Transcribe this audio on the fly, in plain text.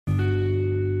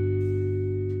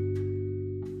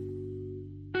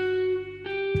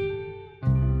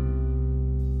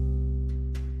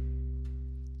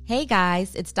Hey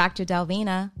guys, it's Dr.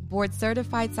 Delvina, board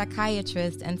certified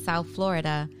psychiatrist in South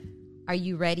Florida. Are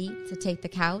you ready to take the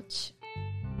couch?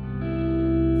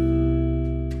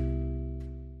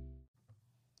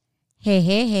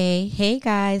 Hey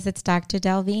guys, it's Dr.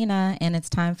 Delvina, and it's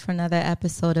time for another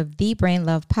episode of the Brain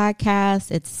Love Podcast.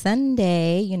 It's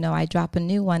Sunday. You know, I drop a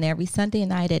new one every Sunday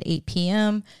night at 8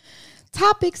 p.m.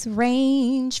 Topics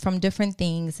range from different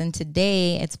things, and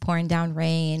today it's pouring down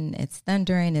rain, it's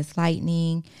thundering, it's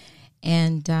lightning,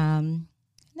 and I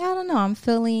don't know, I'm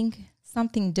feeling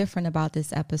something different about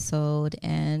this episode,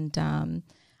 and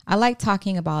I like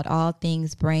talking about all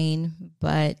things brain,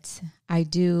 but I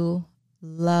do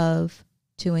love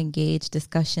to engage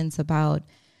discussions about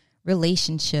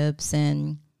relationships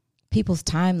and people's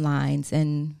timelines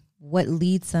and what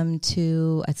leads them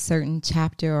to a certain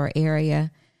chapter or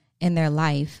area in their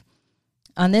life.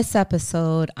 On this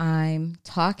episode, I'm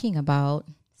talking about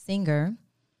singer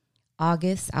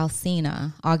August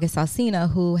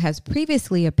Alsina, who has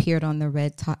previously appeared on the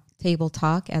Red Table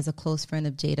Talk as a close friend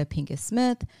of Jada Pinkett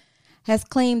Smith, has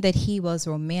claimed that he was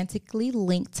romantically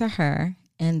linked to her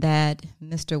and that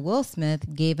Mr. Will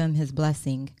Smith gave him his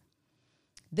blessing.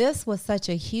 This was such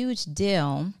a huge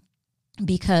deal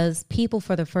because people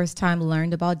for the first time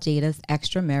learned about Jada's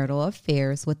extramarital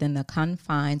affairs within the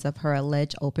confines of her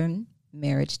alleged open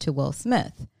marriage to Will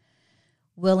Smith.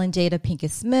 Will and Jada Pinkett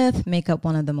Smith make up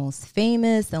one of the most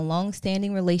famous and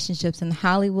long-standing relationships in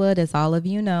Hollywood, as all of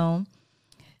you know.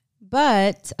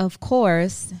 But, of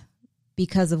course,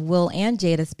 because of Will and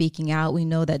Jada speaking out, we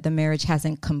know that the marriage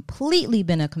hasn't completely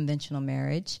been a conventional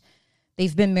marriage.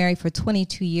 They've been married for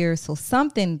 22 years, so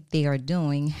something they are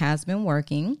doing has been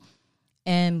working.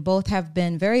 And both have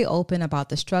been very open about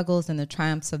the struggles and the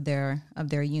triumphs of their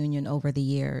union over the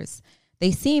years. They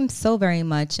seem so very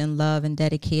much in love and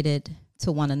dedicated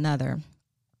to one another.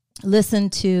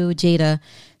 Listen to Jada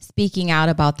speaking out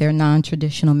about their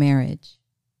non-traditional marriage.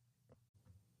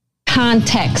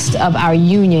 Context of our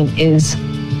union is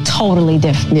totally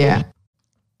different. Yeah.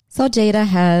 So Jada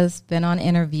has been on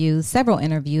several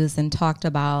interviews, and talked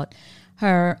about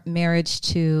her marriage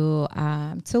to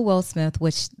Will Smith,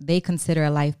 which they consider a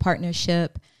life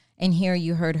partnership. And here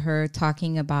you heard her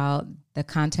talking about the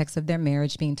context of their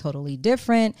marriage being totally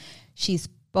different. She's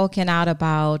spoken out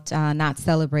about not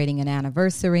celebrating an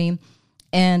anniversary.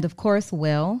 And of course,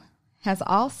 Will has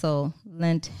also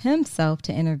lent himself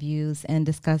to interviews and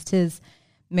discussed his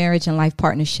marriage and life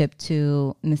partnership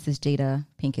to Mrs. Jada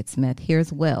Pinkett Smith.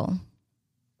 Here's Will.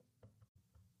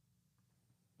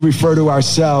 Refer to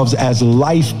ourselves as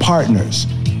life partners,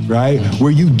 right?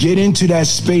 Where you get into that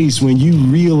space when you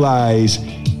realize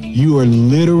you are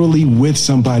literally with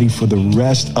somebody for the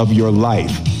rest of your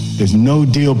life. There's no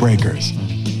deal breakers.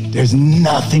 There's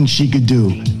nothing she could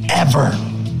do, ever.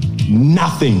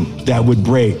 Nothing that would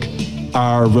break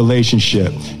our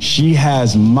relationship. She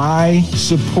has my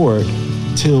support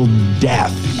till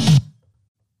death.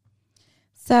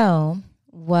 So,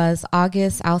 was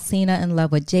August Alsina in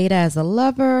love with Jada as a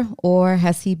lover, or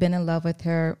has he been in love with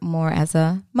her more as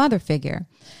a mother figure?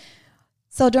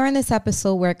 So during this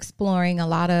episode, we're exploring a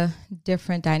lot of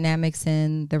different dynamics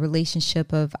in the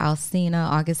relationship of August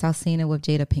Alsina with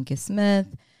Jada Pinkett Smith,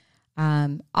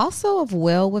 also of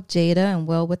Will with Jada and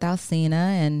Will with Alsina,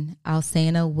 and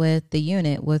Alsina with the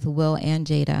unit with Will and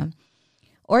Jada.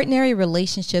 Ordinary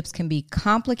relationships can be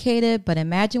complicated, but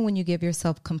imagine when you give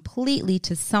yourself completely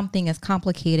to something as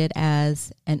complicated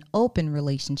as an open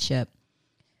relationship.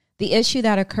 The issue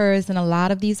that occurs in a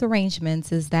lot of these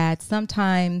arrangements is that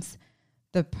sometimes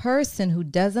the person who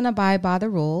doesn't abide by the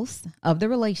rules of the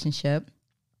relationship,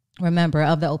 remember,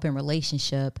 of the open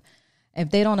relationship,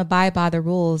 if they don't abide by the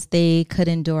rules, they could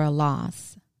endure a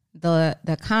loss.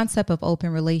 The concept of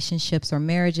open relationships or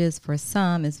marriages for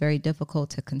some is very difficult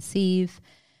to conceive.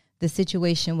 The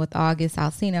situation with August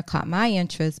Alsina caught my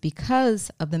interest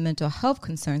because of the mental health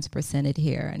concerns presented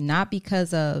here, not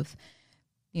because of,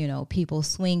 people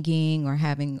swinging or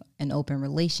having an open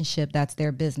relationship. That's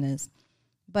their business.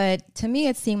 But to me,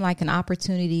 it seemed like an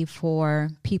opportunity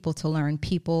for people to learn,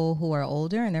 people who are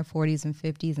older in their 40s and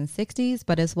 50s and 60s,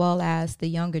 but as well as the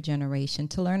younger generation,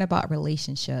 to learn about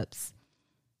relationships.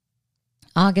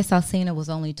 August Alsina was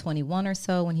only 21 or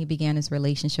so when he began his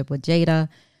relationship with Jada,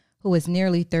 who was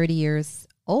nearly 30 years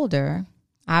older,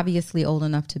 obviously old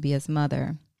enough to be his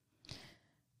mother.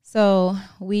 So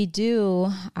we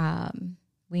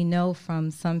know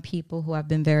from some people who have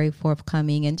been very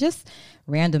forthcoming and just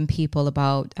random people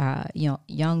about,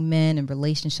 young men and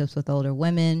relationships with older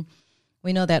women.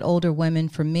 We know that older women,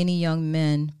 for many young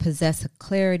men, possess a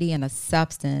clarity and a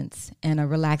substance and a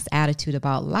relaxed attitude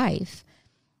about life.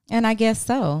 And I guess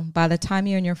so. By the time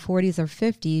you're in your 40s or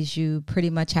 50s, you pretty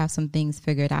much have some things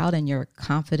figured out, and your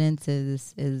confidence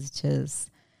is just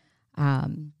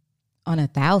on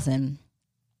 1,000.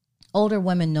 Older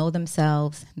women know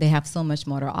themselves. They have so much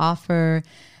more to offer,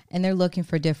 and they're looking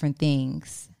for different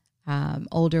things.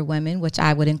 Older women, which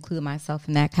I would include myself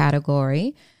in that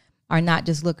category, are not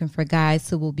just looking for guys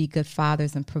who will be good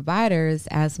fathers and providers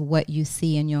as what you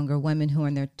see in younger women who are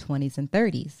in their 20s and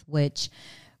 30s, which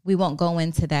we won't go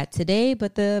into that today,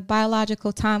 but the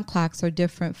biological time clocks are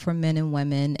different for men and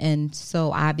women. And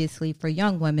so obviously for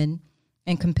young women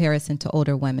in comparison to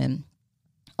older women.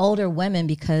 Older women,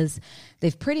 because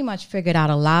they've pretty much figured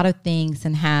out a lot of things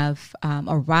and have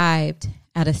arrived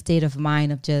at a state of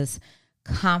mind of just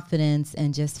confidence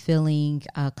and just feeling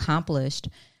accomplished.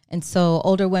 And so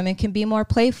older women can be more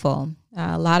playful.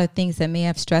 A lot of things that may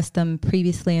have stressed them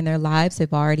previously in their lives,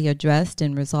 they've already addressed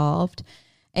and resolved.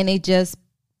 And they just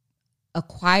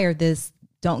acquire this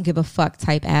don't give a fuck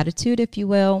type attitude, if you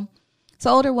will. So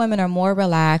older women are more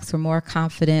relaxed, we're more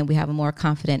confident, we have a more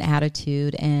confident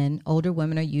attitude, and older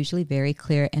women are usually very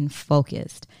clear and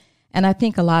focused. And I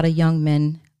think a lot of young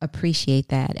men appreciate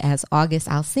that, as August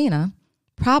Alsina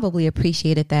probably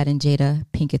appreciated that in Jada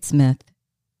Pinkett Smith.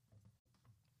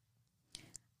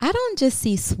 I don't just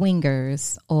see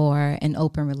swingers or an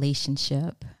open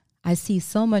relationship. I see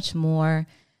so much more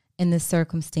in this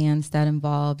circumstance that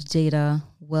involves Jada,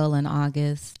 Will, and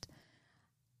August.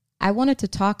 I wanted to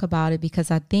talk about it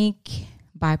because I think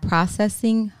by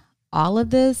processing all of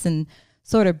this and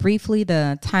sort of briefly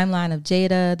the timeline of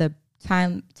Jada, the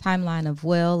timeline of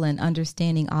Will, and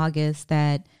understanding August,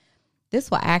 that this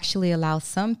will actually allow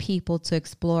some people to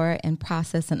explore and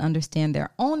process and understand their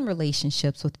own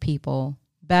relationships with people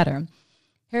better.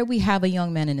 Here we have a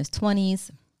young man in his 20s.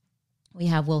 We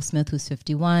have Will Smith, who's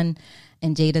 51,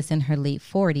 and Jada's in her late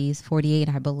 40s, 48,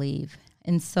 I believe.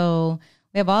 And so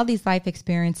we have all these life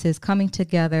experiences coming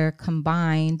together,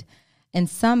 combined, and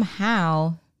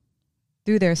somehow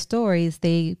through their stories,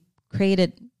 they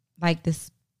created like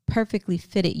this perfectly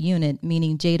fitted unit,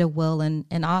 meaning Jada, Will, and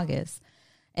August.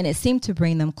 And it seemed to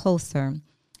bring them closer.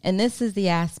 And this is the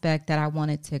aspect that I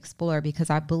wanted to explore, because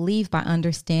I believe by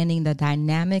understanding the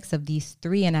dynamics of these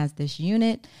three and as this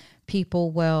unit,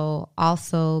 people will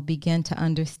also begin to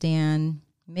understand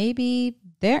maybe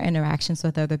their interactions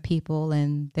with other people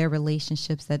and their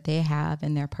relationships that they have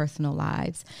in their personal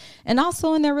lives, and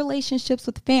also in their relationships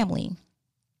with family.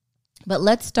 But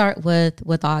let's start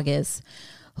with August.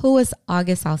 Who is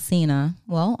August Alsina?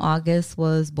 Well, August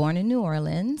was born in New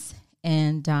Orleans,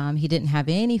 and he didn't have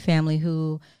any family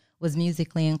who was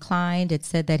musically inclined. It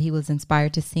said that he was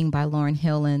inspired to sing by Lauryn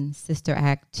Hill in Sister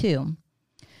Act 2.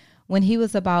 When he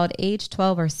was about age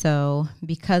 12 or so,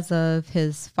 because of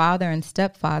his father and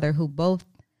stepfather, who both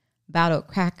battled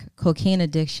crack cocaine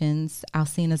addictions,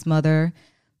 Alsina's mother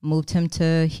moved him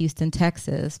to Houston,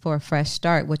 Texas for a fresh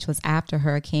start, which was after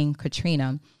Hurricane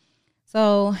Katrina.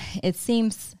 So it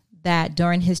seems that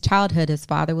during his childhood, his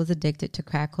father was addicted to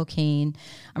crack cocaine.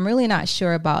 I'm really not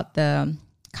sure about the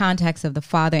context of the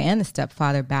father and the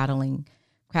stepfather battling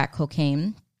crack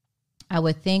cocaine. I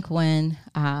would think when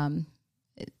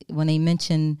they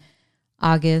mention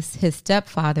August, his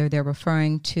stepfather, they're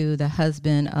referring to the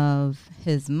husband of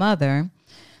his mother.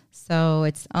 So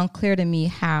it's unclear to me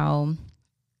how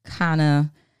kind of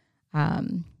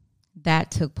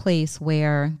that took place,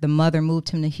 where the mother moved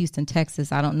him to Houston,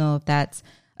 Texas. I don't know if that's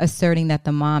asserting that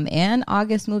the mom and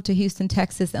August moved to Houston,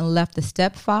 Texas, and left the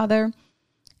stepfather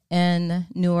in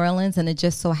New Orleans. And it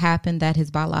just so happened that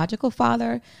his biological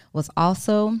father was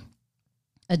also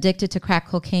addicted to crack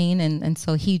cocaine, and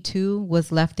so he too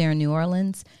was left there in New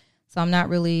Orleans. So I'm not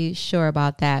really sure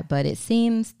about that, but it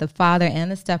seems the father and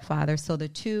the stepfather, so the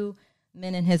two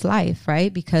men in his life,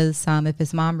 right? Because if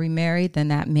his mom remarried, then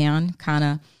that man kind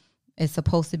of is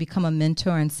supposed to become a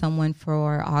mentor and someone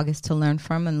for August to learn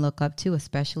from and look up to,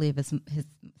 especially if his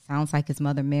sounds like his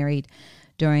mother married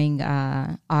during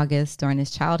August, during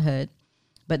his childhood.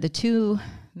 But the two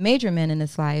major men in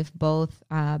his life both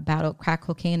battled crack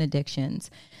cocaine addictions.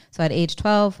 So at age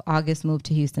 12, August moved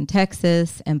to Houston,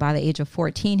 Texas. And by the age of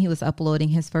 14, he was uploading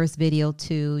his first video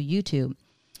to YouTube.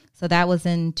 So that was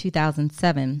in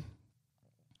 2007.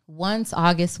 Once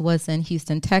August was in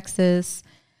Houston, Texas,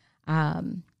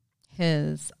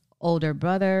 his older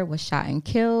brother was shot and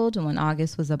killed when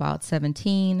August was about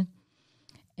 17.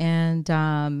 And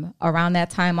around that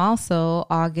time also,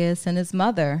 August and his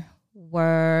mother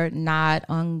were not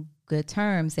on good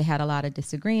terms. They had a lot of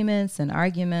disagreements and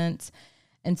arguments.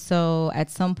 And so at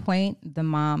some point, the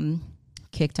mom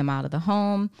kicked him out of the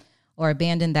home or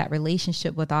abandoned that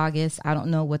relationship with August. I don't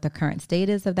know what the current state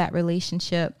is of that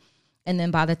relationship. And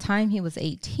then by the time he was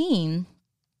 18,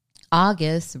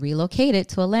 August relocated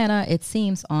to Atlanta, it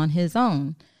seems, on his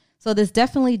own. So this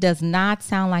definitely does not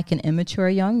sound like an immature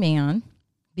young man,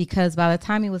 because by the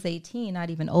time he was 18, not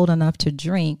even old enough to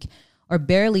drink or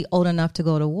barely old enough to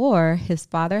go to war, his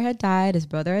father had died, his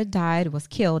brother had died, was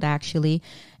killed actually,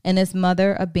 and his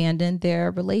mother abandoned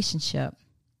their relationship.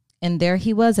 And there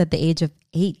he was at the age of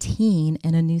 18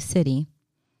 in a new city.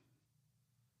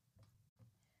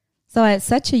 So at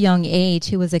such a young age,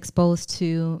 he was exposed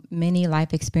to many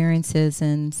life experiences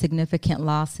and significant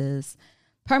losses,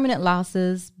 permanent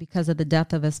losses because of the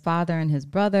death of his father and his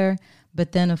brother.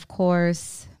 But then, of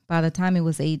course, by the time he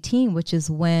was 18, which is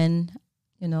when,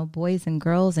 boys and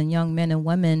girls and young men and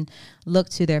women look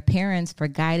to their parents for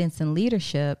guidance and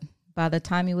leadership. By the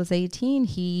time he was 18,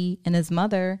 he and his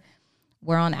mother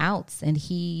were on outs, and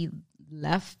he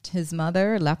left his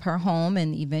mother, left her home,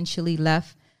 and eventually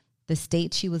left the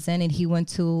state she was in, and he went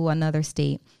to another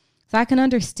state. So I can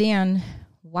understand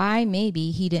why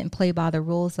maybe he didn't play by the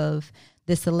rules of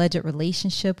this alleged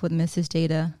relationship with Mrs.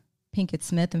 Jada Pinkett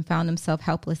Smith and found himself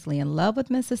helplessly in love with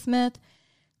Mrs. Smith.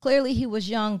 Clearly he was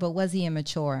young, but was he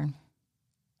immature?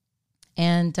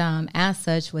 And as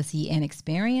such, was he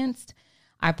inexperienced?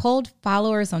 I polled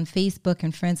followers on Facebook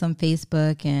and friends on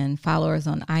Facebook and followers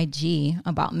on IG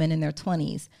about men in their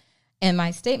 20s. And my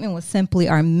statement was simply,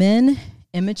 are men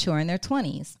immature in their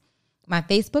 20s? My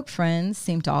Facebook friends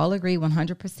seem to all agree,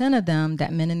 100% of them,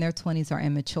 that men in their 20s are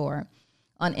immature.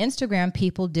 On Instagram,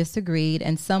 people disagreed,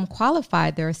 and some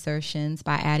qualified their assertions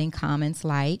by adding comments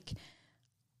like,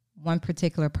 one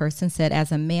particular person said,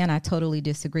 as a man, I totally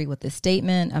disagree with this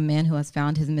statement. A man who has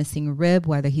found his missing rib,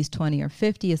 whether he's 20 or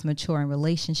 50, is mature in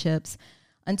relationships.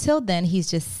 Until then,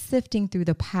 he's just sifting through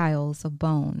the piles of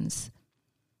bones.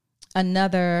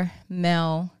 Another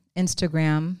male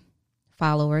Instagram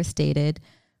follower stated,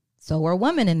 so are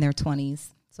women in their 20s.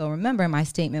 So remember, my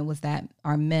statement was that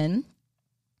are men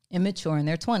immature in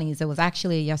their 20s? It was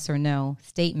actually a yes or no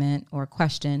statement or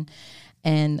question.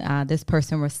 And this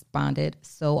person responded,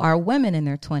 so are women in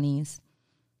their 20s?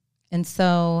 And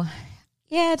so,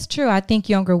 yeah, it's true. I think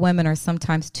younger women are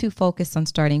sometimes too focused on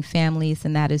starting families,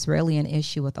 and that is really an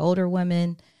issue with older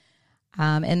women.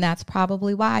 And that's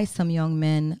probably why some young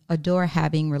men adore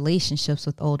having relationships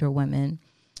with older women.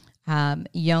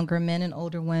 Younger men and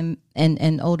older women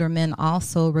and older men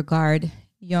also regard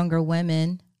younger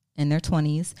women in their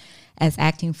 20s as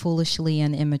acting foolishly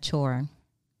and immature.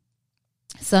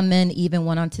 Some men even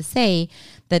went on to say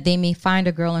that they may find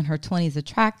a girl in her 20s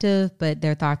attractive, but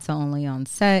their thoughts are only on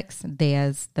sex, they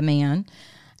as the man,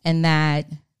 and that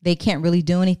they can't really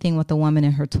do anything with a woman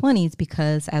in her 20s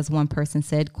because, as one person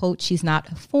said, quote, she's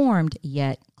not formed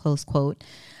yet, close quote.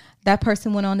 That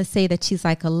person went on to say that she's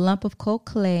like a lump of cold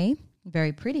clay,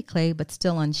 very pretty clay, but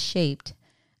still unshaped.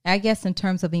 I guess in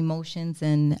terms of emotions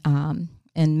and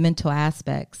mental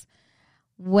aspects.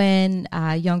 When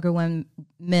younger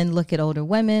men look at older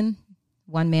women,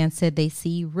 one man said they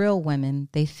see real women.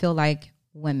 They feel like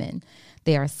women.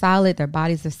 They are solid. Their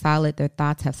bodies are solid. Their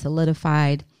thoughts have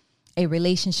solidified. A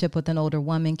relationship with an older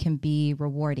woman can be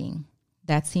rewarding.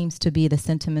 That seems to be the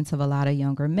sentiments of a lot of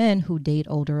younger men who date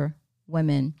older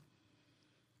women.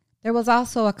 There was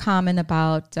also a comment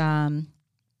about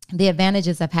the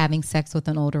advantages of having sex with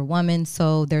an older woman.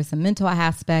 So there's a mental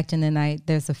aspect, and then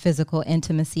there's a physical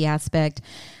intimacy aspect.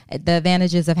 The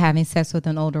advantages of having sex with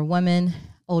an older woman.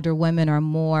 Older women are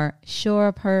more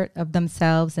sure of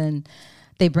themselves, and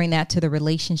they bring that to the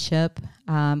relationship.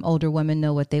 Older women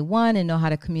know what they want and know how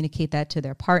to communicate that to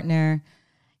their partner.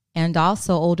 And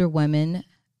also older women,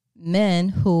 men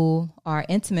who are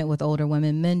intimate with older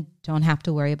women, men don't have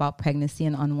to worry about pregnancy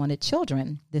and unwanted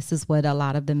children. This is what a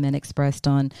lot of the men expressed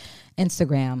on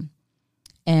Instagram,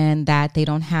 and that they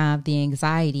don't have the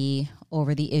anxiety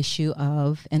over the issue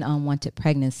of an unwanted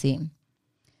pregnancy.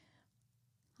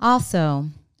 Also,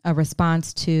 a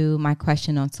response to my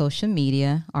question on social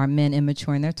media, are men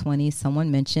immature in their 20s?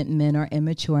 Someone mentioned men are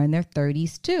immature in their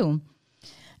 30s too.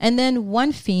 And then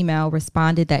one female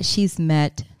responded that she's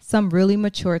met some really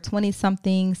mature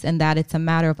 20-somethings and that it's a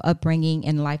matter of upbringing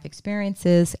and life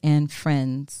experiences and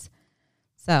friends.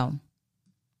 So,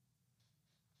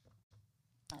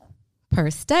 per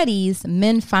studies,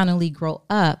 men finally grow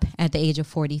up at the age of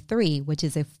 43, which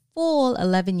is a full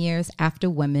 11 years after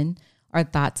women are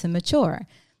thought to mature.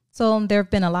 So there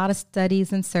have been a lot of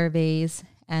studies and surveys,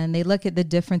 and they look at the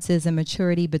differences in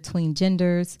maturity between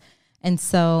genders. And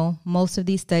so most of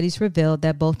these studies revealed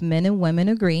that both men and women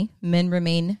agree. Men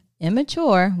remain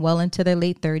immature well into their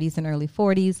late 30s and early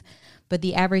 40s, but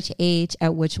the average age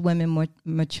at which women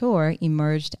mature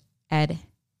emerged at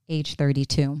age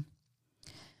 32.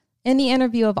 In the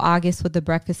interview of August with the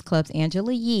Breakfast Club's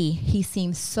Angela Yee, he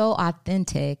seemed so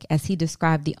authentic as he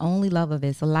described the only love of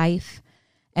his life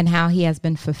and how he has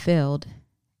been fulfilled.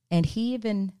 And he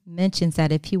even mentions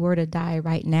that if he were to die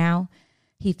right now,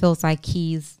 he feels like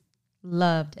he's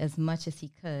loved as much as he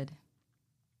could.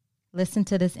 Listen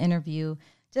to this interview,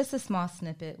 just a small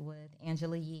snippet with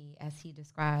Angela Yee as he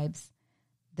describes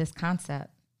this concept.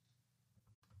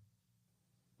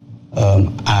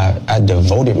 I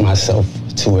devoted myself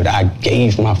to it. I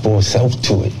gave my full self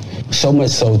to it. So much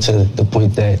so to the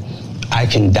point that I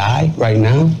can die right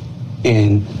now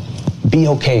and be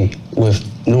okay with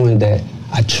knowing that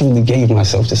I truly gave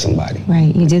myself to somebody.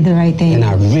 Right, you did the right thing. And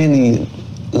I really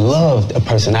loved a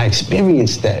person. I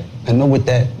experienced that. I know what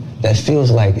that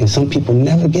feels like. And some people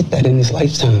never get that in this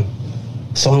lifetime.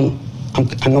 So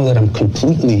I know that I'm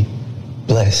completely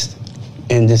blessed.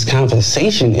 And this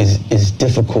conversation is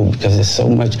difficult because there's so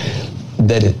much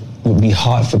that it would be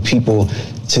hard for people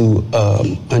to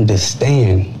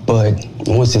understand. But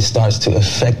once it starts to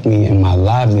affect me in my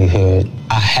livelihood,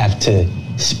 I have to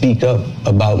speak up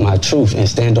about my truth and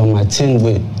stand on my 10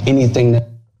 with anything that...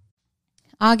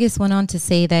 August went on to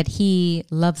say that he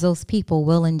loves those people,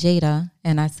 Will and Jada,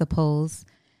 and I suppose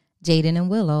Jaden and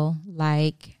Willow,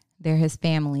 like they're his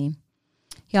family.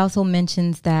 He also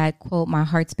mentions that, quote, my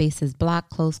heart space is blocked,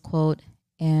 close quote.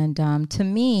 And to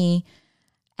me,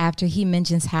 after he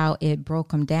mentions how it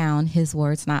broke him down, his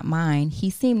words, not mine, he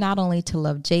seemed not only to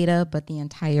love Jada, but the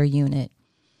entire unit.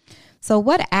 So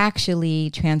what actually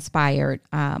transpired?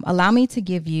 Allow me to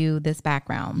give you this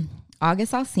background.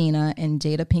 August Alsina and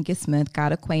Jada Pinkett Smith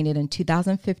got acquainted in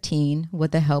 2015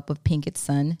 with the help of Pinkett's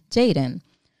son, Jaden.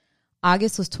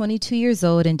 August was 22 years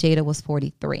old and Jada was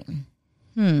 43.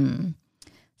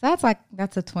 So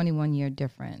that's a 21-year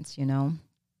difference, you know.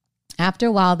 After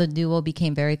a while, the duo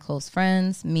became very close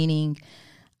friends, meaning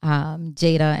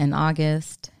Jada and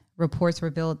August. Reports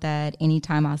revealed that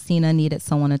anytime Alsina needed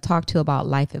someone to talk to about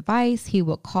life advice, he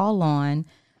would call on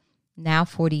now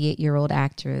 48-year-old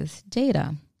actress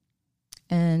Jada.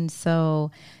 And so,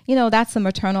 you know, that's the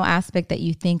maternal aspect that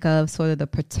you think of, sort of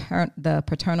the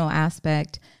paternal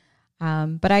aspect.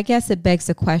 But I guess it begs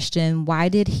the question, why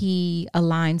did he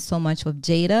align so much with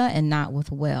Jada and not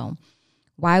with Will?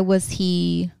 Why was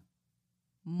he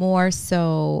more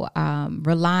so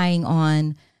relying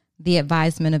on the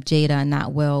advisement of Jada and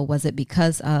not Will? Was it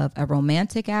because of a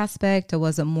romantic aspect, or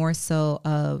was it more so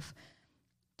of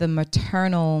the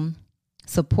maternal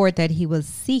support that he was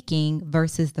seeking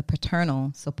versus the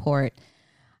paternal support?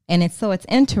 And it's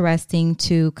interesting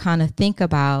to kind of think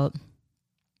about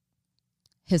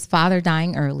his father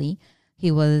dying early.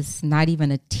 He was not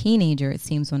even a teenager, it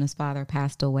seems, when his father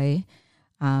passed away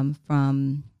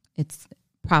from, it's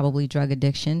probably drug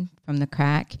addiction from the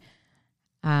crack.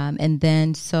 And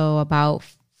then so about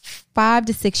 5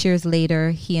 to 6 years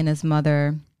later, he and his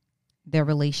mother, their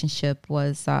relationship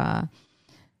was,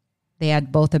 they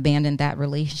had both abandoned that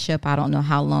relationship. I don't know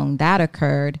how long that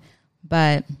occurred,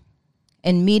 but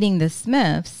in meeting the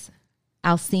Smiths,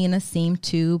 Alsina seemed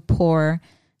to pour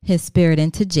his spirit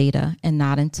into Jada and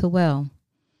not into Will.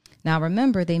 Now,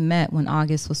 remember, they met when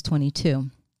August was 22.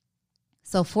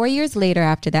 So 4 years later,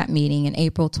 after that meeting in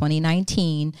April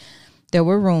 2019, there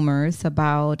were rumors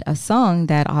about a song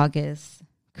that August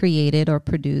created or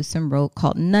produced and wrote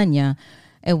called Nunya.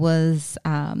 It was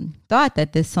thought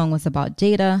that this song was about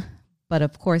Jada, but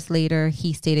of course later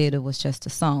he stated it was just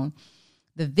a song.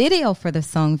 The video for the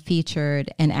song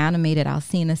featured an animated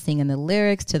Alsina singing the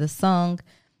lyrics to the song,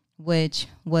 which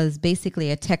was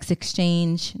basically a text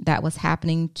exchange that was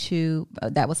happening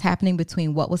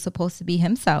between what was supposed to be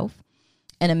himself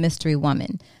and a mystery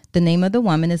woman. The name of the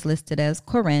woman is listed as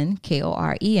Corinne,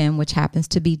 Koren, which happens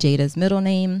to be Jada's middle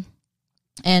name.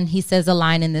 And he says a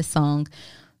line in this song,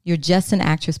 "You're just an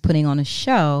actress putting on a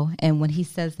show." And when he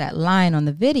says that line on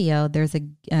the video, there's a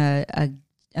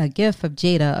gif of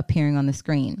Jada appearing on the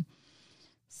screen.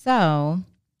 So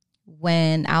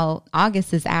when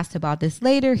August is asked about this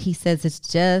later, he says it's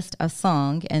just a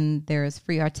song and there's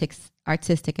free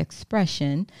artistic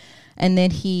expression. And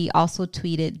then he also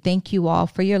tweeted, "Thank you all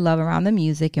for your love around the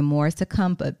music and more is to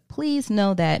come. But please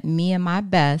know that me and my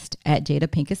best at Jada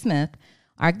Pinkett Smith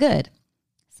are good."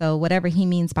 So whatever he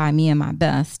means by me and my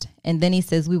best. And then he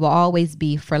says, "We will always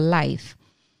be for life.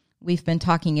 We've been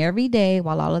talking every day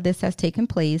while all of this has taken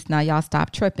place. Now y'all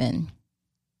stop tripping."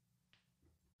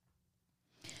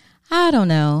 I don't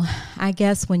know. I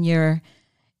guess when you're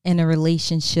in a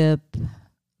relationship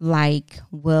like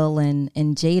Will and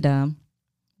Jada,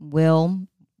 Will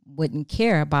wouldn't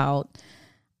care about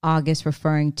August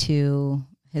referring to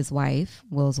his wife,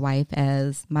 Will's wife,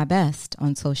 as my best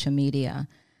on social media.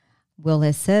 Will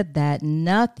has said that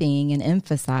nothing, and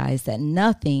emphasized that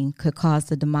nothing could cause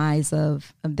the demise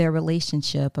of their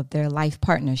relationship, of their life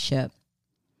partnership.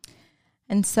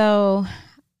 And so,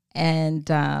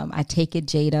 I take it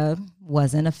Jada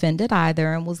wasn't offended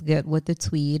either and was good with the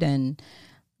tweet. And,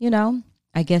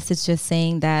 I guess it's just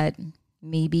saying that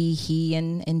maybe he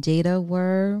and Jada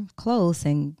were close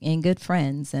and good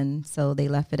friends. And so they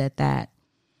left it at that.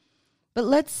 But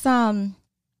let's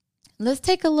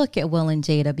take a look at Will and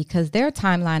Jada, because their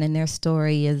timeline and their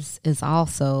story is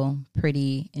also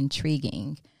pretty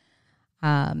intriguing.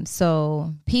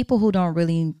 So people who don't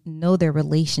really know their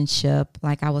relationship,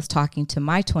 like I was talking to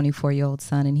my 24-year-old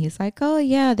son, and he's like, oh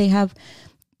yeah, they have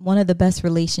one of the best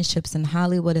relationships in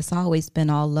Hollywood. It's always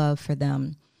been all love for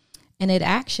them. And it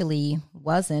actually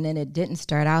wasn't, and it didn't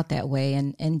start out that way.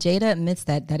 And Jada admits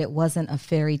that it wasn't a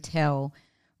fairy tale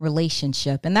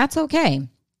relationship, and that's okay.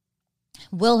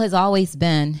 Will has always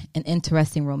been an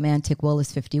interesting romantic. Will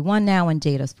is 51 now and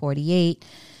Jada's 48.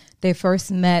 They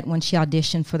first met when she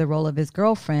auditioned for the role of his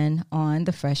girlfriend on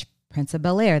The Fresh Prince of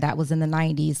Bel-Air. That was in the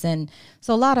 90s. And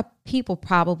so a lot of people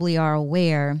probably are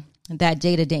aware that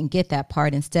Jada didn't get that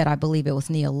part. Instead, I believe it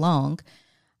was Nia Long.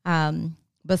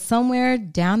 But somewhere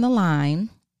down the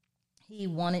line, he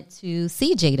wanted to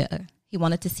see Jada. He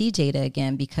wanted to see Jada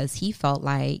again because he felt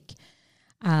like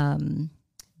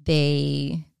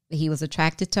he was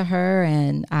attracted to her,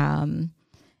 and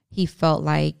he felt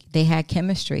like they had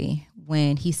chemistry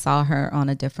when he saw her on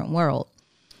A Different World.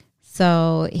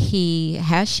 So he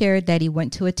has shared that he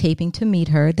went to a taping to meet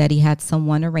her, that he had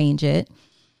someone arrange it,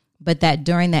 but that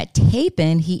during that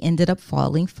taping, he ended up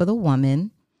falling for the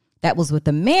woman that was with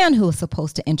the man who was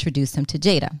supposed to introduce him to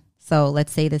Jada. So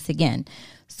let's say this again.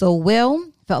 So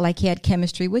Will felt like he had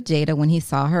chemistry with Jada when he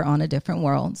saw her on A Different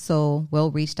World. So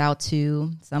Will reached out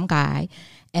to some guy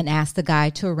and asked the guy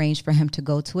to arrange for him to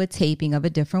go to a taping of A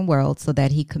Different World so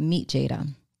that he could meet Jada.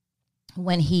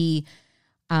 When he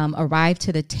arrived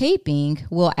to the taping,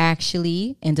 Will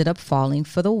actually ended up falling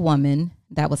for the woman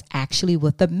that was actually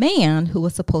with the man who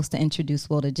was supposed to introduce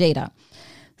Will to Jada.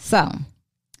 So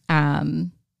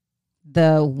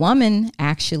the woman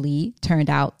actually turned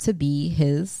out to be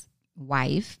his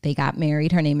wife. They got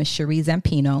married. Her name is Cherie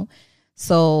Zampino.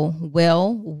 So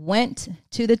Will went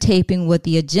to the taping with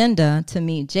the agenda to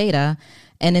meet Jada,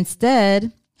 and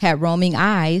instead had roaming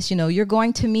eyes. You're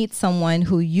going to meet someone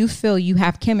who you feel you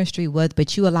have chemistry with,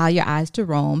 but you allow your eyes to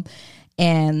roam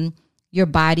and your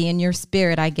body and your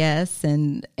spirit, I guess,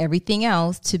 and everything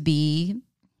else to be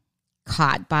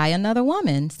caught by another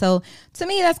woman. So to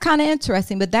me, that's kind of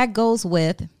interesting, but that goes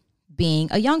with being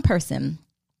a young person.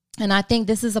 And I think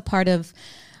this is a part of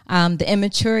the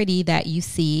immaturity that you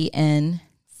see in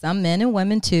some men and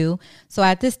women too. So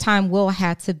at this time, Will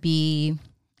had to be,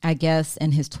 I guess,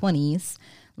 in his 20s,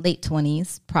 late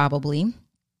 20s, probably.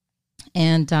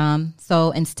 And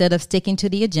so instead of sticking to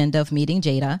the agenda of meeting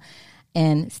Jada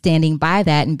and standing by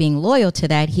that and being loyal to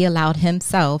that, he allowed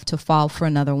himself to fall for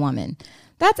another woman.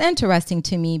 That's interesting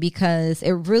to me because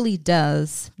it really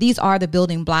does. These are the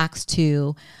building blocks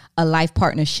to a life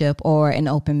partnership or an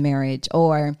open marriage,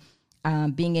 or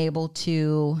being able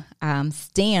to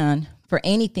stand for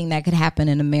anything that could happen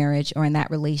in a marriage or in that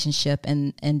relationship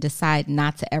and decide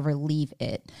not to ever leave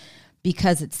it.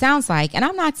 Because it sounds like, and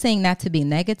I'm not saying that to be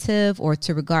negative or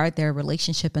to regard their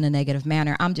relationship in a negative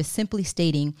manner. I'm just simply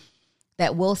stating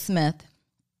that Will Smith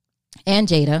and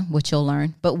Jada, which you'll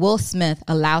learn, but Will Smith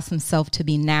allows himself to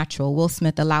be natural. Will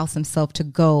Smith allows himself to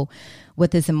go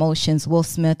with his emotions. Will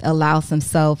Smith allows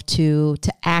himself to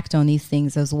act on these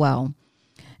things as well.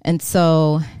 And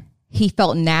so he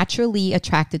felt naturally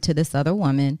attracted to this other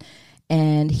woman,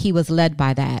 and he was led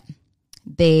by that.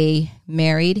 They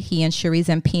married, he and Cherie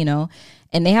Zampino,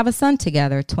 and they have a son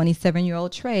together,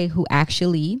 27-year-old Trey, who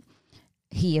actually,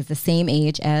 he is the same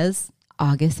age as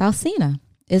August Alsina.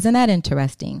 Isn't that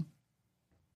interesting?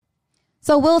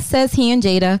 So Will says he and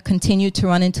Jada continued to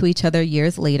run into each other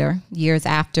years later, years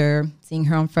after seeing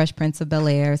her on Fresh Prince of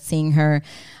Bel-Air, seeing her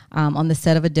on the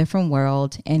set of A Different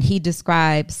World. And he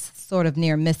describes sort of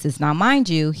near misses. Now, mind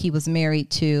you, he was married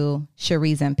to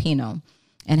Cherie Zampino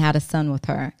and had a son with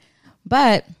her.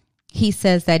 But he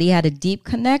says that he had a deep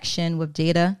connection with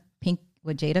Jada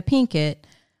Pinkett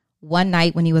one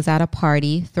night when he was at a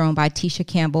party thrown by Tisha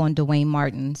Campbell and Dwayne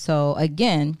Martin. So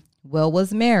again, Will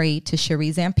was married to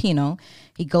Cherie Zampino.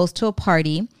 He goes to a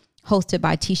party hosted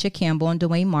by Tisha Campbell and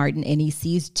Dwayne Martin, and he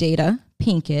sees Jada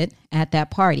Pinkett at that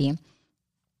party.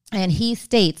 And he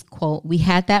states, quote, "We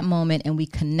had that moment and we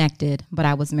connected, but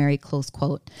I was married," close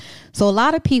quote. So a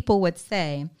lot of people would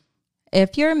say,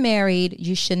 if you're married,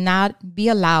 you should not be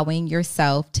allowing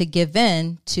yourself to give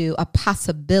in to a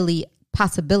possibility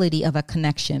possibility of a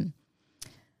connection.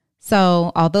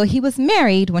 So although he was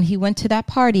married, when he went to that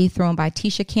party thrown by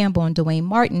Tisha Campbell and Dwayne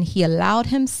Martin, he allowed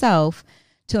himself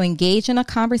to engage in a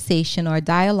conversation or a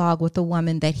dialogue with a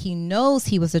woman that he knows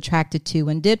he was attracted to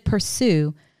and did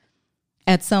pursue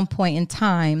at some point in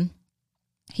time.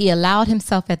 He allowed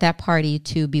himself at that party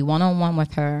to be one-on-one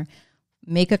with her,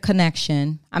 make a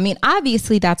connection. I mean,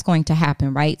 obviously that's going to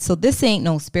happen, right? So this ain't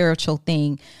no spiritual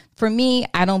thing. For me,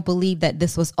 I don't believe that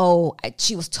this was,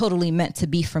 she was totally meant to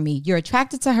be for me. You're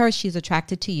attracted to her. She's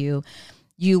attracted to you.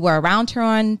 You were around her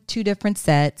on 2 different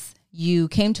sets. You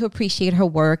came to appreciate her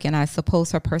work and I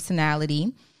suppose her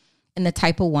personality and the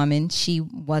type of woman she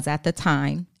was at the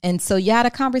time. And so you had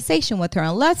a conversation with her.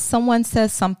 Unless someone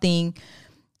says something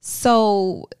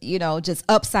so, just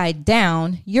upside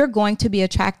down, you're going to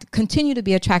continue to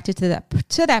be attracted to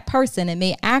that person, and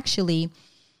may actually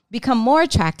become more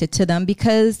attracted to them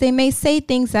because they may say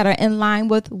things that are in line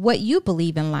with what you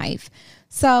believe in life.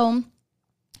 So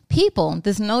people,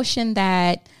 this notion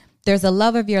that there's a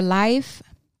love of your life,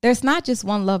 there's not just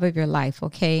one love of your life,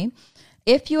 okay?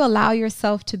 If you allow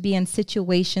yourself to be in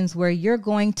situations where you're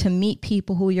going to meet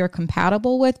people who you're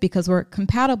compatible with, because we're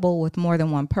compatible with more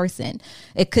than one person.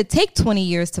 It could take 20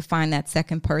 years to find that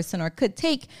second person, or it could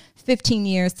take 15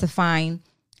 years to find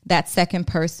that second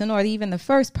person or even the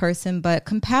first person, but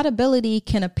compatibility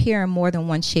can appear in more than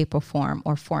one shape or form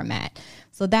or format.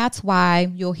 So that's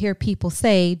why you'll hear people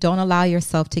say, don't allow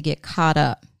yourself to get caught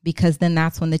up, because then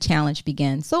that's when the challenge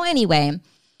begins. So anyway,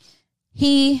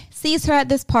 he sees her at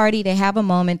this party. They have a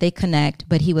moment, they connect,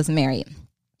 but he was married.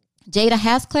 Jada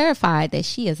has clarified that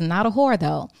she is not a whore,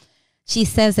 though. She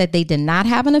says that they did not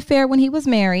have an affair when he was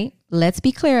married. Let's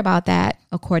be clear about that,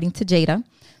 according to Jada.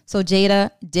 So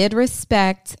Jada did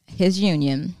respect his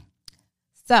union.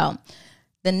 So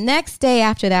the next day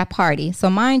after that party, so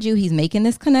mind you, he's making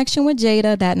this connection with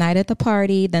Jada that night at the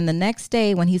party. Then the next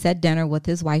day when he's at dinner with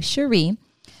his wife, Cherie,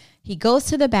 he goes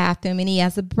to the bathroom and he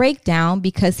has a breakdown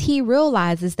because he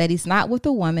realizes that he's not with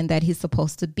the woman that he's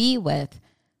supposed to be with,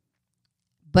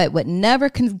 but would never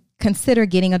consider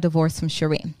getting a divorce from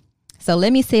Cherie. So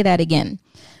let me say that again.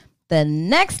 The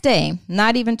next day,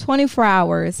 not even 24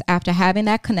 hours after having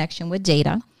that connection with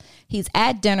Jada, he's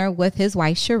at dinner with his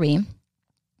wife, Cherie,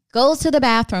 goes to the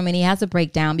bathroom and he has a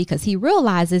breakdown because he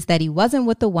realizes that he wasn't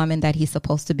with the woman that he's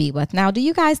supposed to be with. Now, do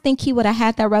you guys think he would have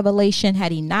had that revelation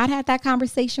had he not had that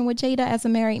conversation with Jada as a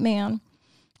married man?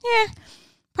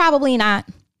 Probably not.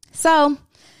 So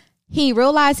he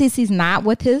realizes he's not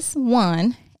with his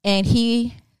one, and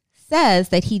he says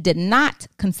that he did not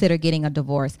consider getting a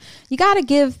divorce. You got to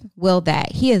give Will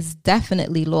that. He is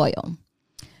definitely loyal.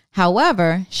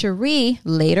 However, Cherie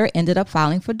later ended up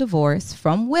filing for divorce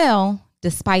from Will,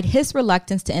 despite his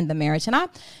reluctance to end the marriage. And I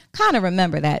kind of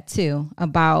remember that too,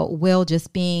 about Will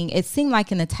just being, it seemed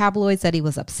like in the tabloids that he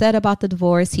was upset about the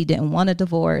divorce. He didn't want a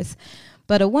divorce.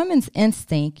 But a woman's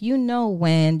instinct, you know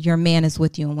when your man is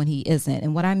with you and when he isn't.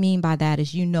 And what I mean by that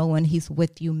is, you know when he's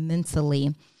with you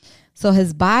mentally. So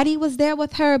his body was there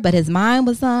with her, but his mind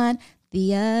was on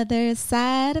the other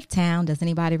side of town. Does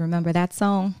anybody remember that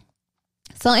song?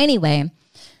 So anyway,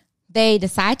 they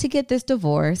decide to get this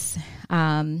divorce,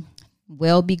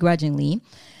 Will begrudgingly.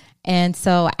 And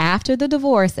so after the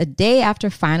divorce, a day after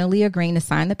finally agreeing to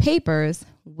sign the papers,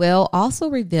 Will also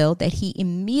revealed that he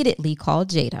immediately called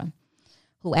Jada,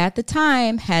 who at the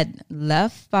time had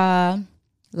left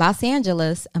Los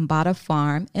Angeles and bought a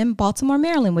farm in Baltimore,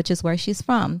 Maryland, which is where she's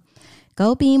from.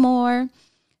 Go be more.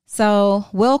 So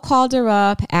Will called her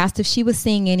up, asked if she was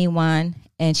seeing anyone,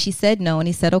 and she said no. And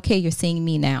he said, okay, you're seeing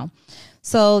me now.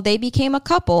 So they became a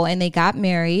couple and they got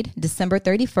married December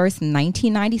 31st,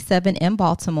 1997 in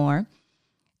Baltimore.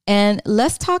 And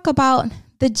let's talk about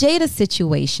the Jada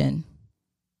situation.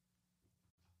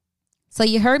 So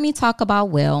you heard me talk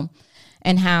about Will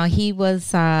and how he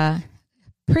was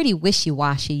pretty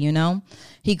wishy-washy, you know.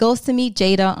 He goes to meet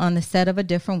Jada on the set of A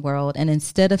Different World, and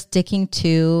instead of sticking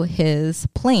to his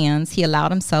plans, he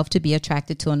allowed himself to be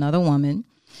attracted to another woman.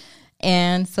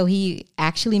 And so he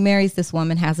actually marries this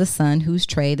woman, has a son who's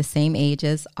Trey, the same age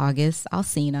as August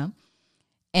Alsina.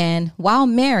 And while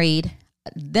married,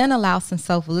 then allows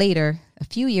himself later, a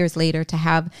few years later, to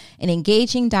have an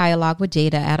engaging dialogue with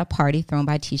Jada at a party thrown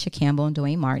by Tisha Campbell and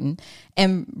Dwayne Martin,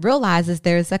 and realizes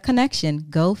there's a connection.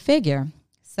 Go figure.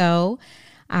 So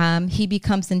he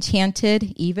becomes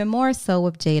enchanted even more so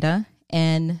with Jada,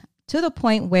 and to the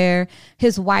point where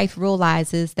his wife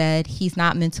realizes that he's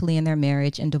not mentally in their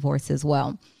marriage and divorce as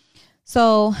well.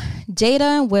 So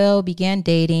Jada and Will began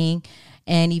dating,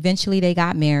 and eventually they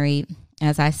got married,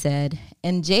 as I said.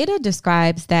 And Jada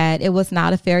describes that it was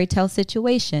not a fairy tale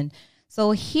situation.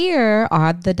 So here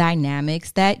are the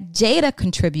dynamics that Jada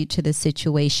contribute to the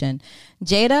situation.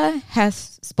 Jada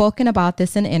has spoken about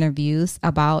this in interviews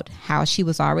about how she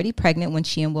was already pregnant when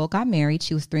she and Will got married.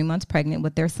 She was 3 months pregnant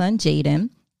with their son, Jaden.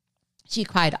 She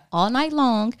cried all night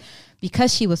long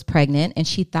because she was pregnant and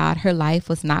she thought her life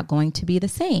was not going to be the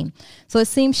same. So it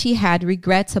seems she had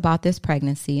regrets about this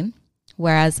pregnancy,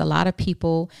 whereas a lot of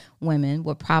people, women,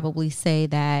 would probably say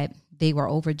that they were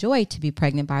overjoyed to be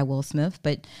pregnant by Will Smith,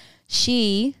 but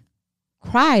she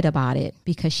cried about it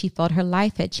because she felt her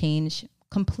life had changed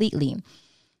completely.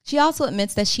 She also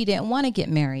admits that she didn't want to get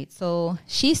married. So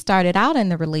she started out in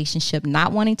the relationship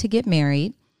not wanting to get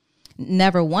married,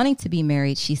 never wanting to be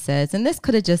married, she says. And this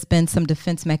could have just been some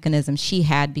defense mechanism she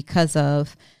had because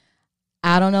of,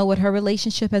 I don't know what her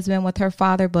relationship has been with her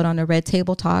father, but on the Red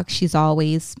Table Talk, she's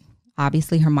always,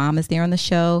 obviously her mom is there on the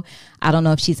show. I don't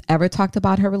know if she's ever talked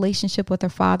about her relationship with her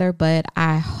father, but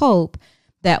I hope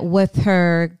that with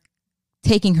her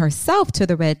taking herself to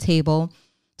the Red Table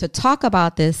to talk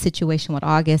about this situation with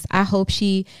August, I hope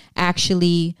she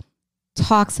actually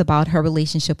talks about her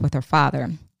relationship with her father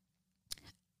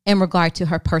in regard to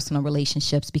her personal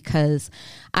relationships, because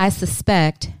I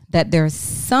suspect that there's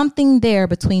something there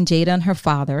between Jada and her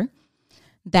father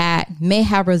that may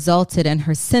have resulted in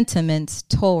her sentiments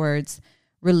towards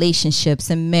relationships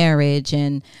and marriage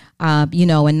and, in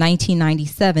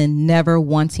 1997, never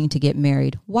wanting to get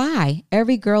married. Why?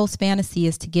 Every girl's fantasy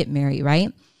is to get married,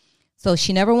 right? So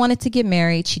she never wanted to get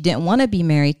married. She didn't want to be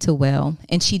married to Will,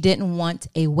 and she didn't want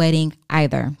a wedding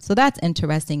either. So that's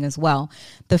interesting as well.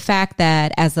 The fact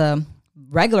that as a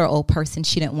regular old person,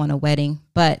 she didn't want a wedding,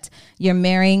 but you're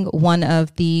marrying one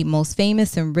of the most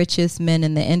famous and richest men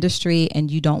in the industry and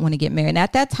you don't want to get married. And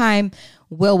at that time,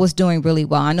 Will was doing really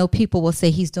well. I know people will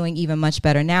say he's doing even much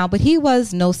better now, but he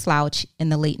was no slouch in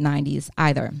the late 90s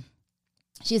either.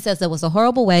 She says it was a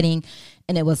horrible wedding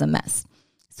and it was a mess.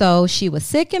 So she was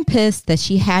sick and pissed that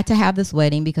she had to have this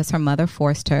wedding because her mother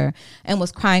forced her, and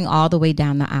was crying all the way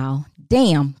down the aisle.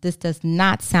 Damn, this does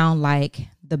not sound like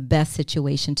the best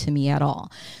situation to me at all.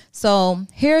 So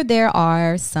here there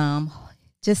are some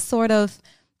just sort of,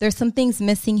 there's some things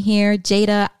missing here.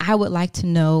 Jada, I would like to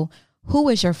know, who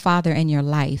is your father in your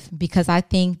life? Because I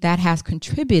think that has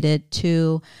contributed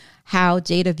to how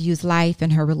Jada views life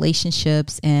and her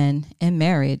relationships and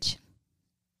marriage.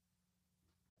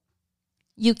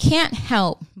 You can't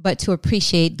help but to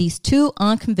appreciate these two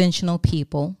unconventional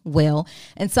people, Will,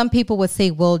 and some people would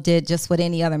say Will did just what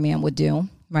any other man would do,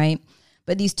 right?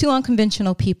 But these two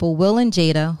unconventional people, Will and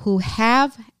Jada, who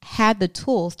have had the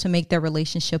tools to make their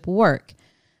relationship work.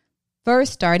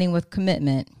 First, starting with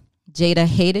commitment. Jada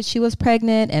hated she was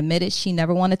pregnant, admitted she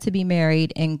never wanted to be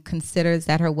married, and considers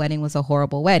that her wedding was a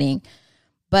horrible wedding.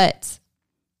 But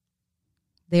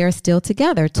they are still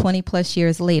together 20 plus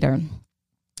years later.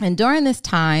 And during this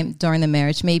time, during the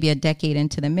marriage, maybe a decade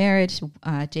into the marriage,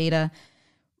 Jada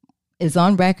is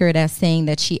on record as saying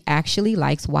that she actually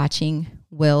likes watching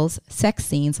Will's sex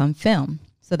scenes on film.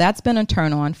 So that's been a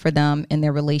turn on for them in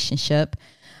their relationship.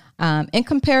 In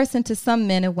comparison to some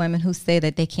men and women who say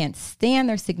that they can't stand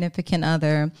their significant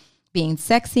other being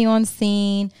sexy on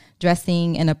scene,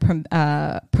 dressing in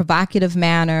a provocative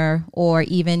manner, or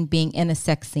even being in a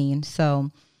sex scene.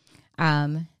 So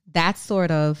that's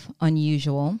sort of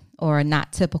unusual, or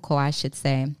not typical, I should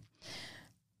say.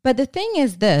 But the thing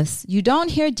is this, you don't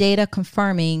hear Jada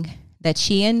confirming that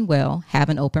she and Will have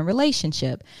an open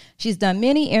relationship. She's done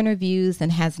many interviews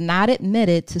and has not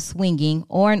admitted to swinging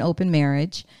or an open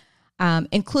marriage,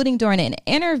 including during an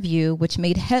interview which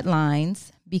made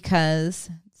headlines because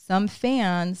some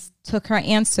fans took her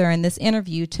answer in this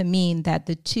interview to mean that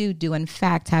the two do in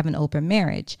fact have an open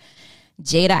marriage.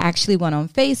 Jada actually went on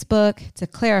Facebook to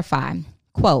clarify,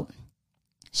 quote,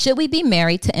 "Should we be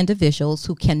married to individuals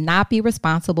who cannot be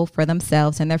responsible for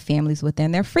themselves and their families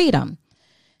within their freedom?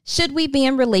 Should we be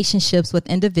in relationships with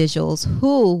individuals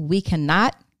who we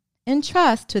cannot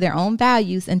entrust to their own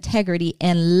values, integrity,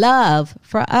 and love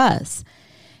for us?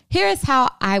 Here is how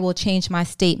I will change my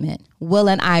statement. Will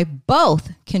and I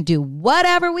both can do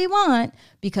whatever we want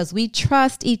because we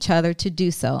trust each other to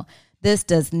do so. This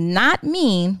does not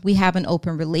mean we have an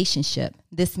open relationship.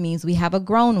 This means we have a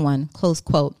grown one," close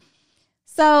quote.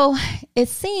 So it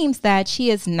seems that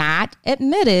she is not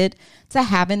admitted to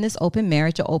having this open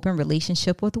marriage or open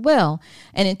relationship with Will.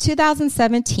 And in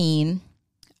 2017,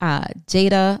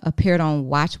 Jada appeared on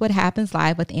Watch What Happens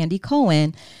Live with Andy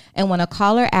Cohen. And when a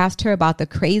caller asked her about the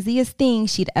craziest thing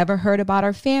she'd ever heard about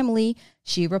her family,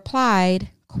 she replied,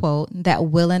 quote, "that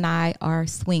Will and I are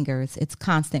swingers. It's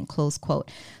constant," close quote.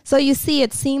 So you see,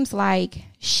 it seems like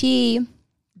she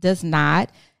does not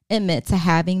admit to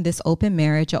having this open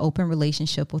marriage or open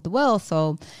relationship with Will.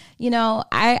 So,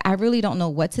 I really don't know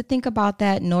what to think about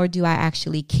that, nor do I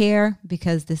actually care,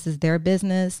 because this is their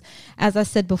business. As I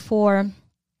said before,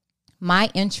 my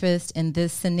interest in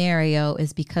this scenario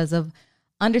is because of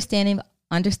understanding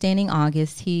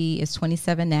August. He is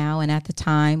 27 now, and at the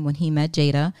time when he met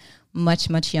Jada, much,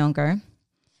 much younger.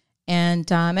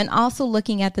 And also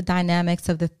looking at the dynamics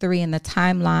of the three and the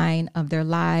timeline of their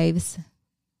lives,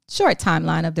 short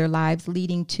timeline of their lives,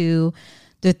 leading to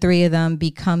the three of them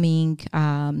becoming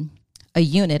a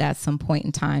unit at some point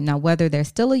in time. Now, whether they're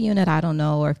still a unit, I don't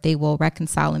know, or if they will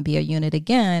reconcile and be a unit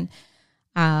again,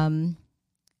 who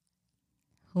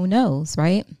knows,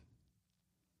 right?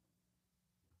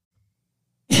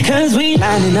 Cause we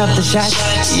lining up the shots.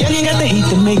 Yeah, you got the heat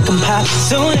to make them pop.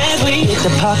 Soon as we hit the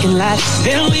parking lot,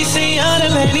 then we see all the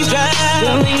ladies drive.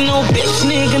 There ain't no bitch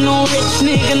nigga, no rich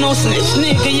nigga, no snitch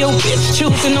nigga. Yo bitch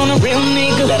choosing on a real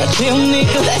nigga. Let a real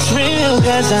nigga, that's real.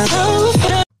 Cause I'm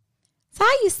so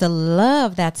I used to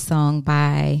love that song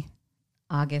by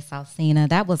August Alsina.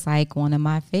 That was like one of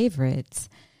my favorites.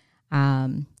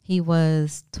 He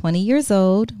was 20 years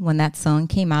old when that song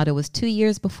came out. It was 2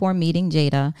 years before meeting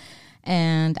Jada.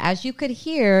 And as you could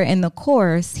hear in the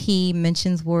chorus, he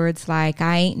mentions words like,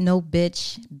 I ain't no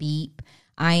bitch, beep.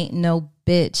 I ain't no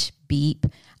bitch, beep.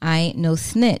 I ain't no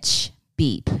snitch,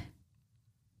 beep.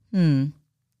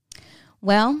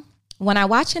 Well, when I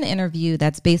watch an interview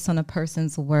that's based on a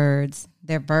person's words,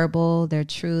 their verbal, their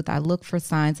truth, I look for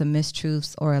signs of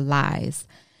mistruths or lies.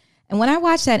 And when I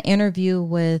watched that interview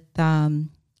with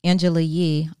Angela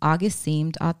Yee, August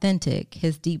seemed authentic.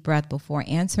 His deep breath before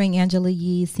answering Angela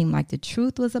Yee seemed like the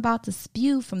truth was about to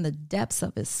spew from the depths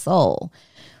of his soul.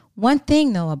 One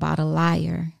thing, though, about a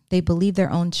liar, they believe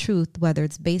their own truth, whether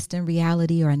it's based in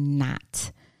reality or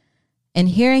not. And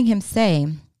hearing him say,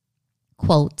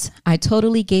 quote, I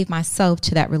totally gave myself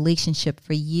to that relationship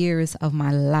for years of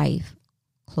my life,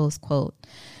 close quote.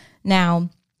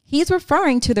 Now, he's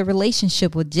referring to the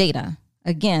relationship with Jada.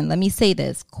 Again, let me say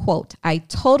this, quote, I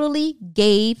totally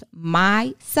gave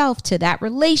myself to that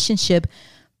relationship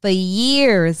for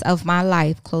years of my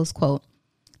life, close quote.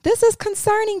 This is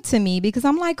concerning to me because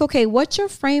I'm like, okay, what's your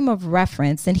frame of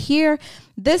reference? And here,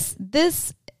 this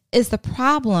is the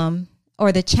problem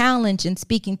or the challenge in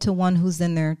speaking to one who's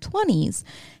in their 20s.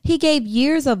 He gave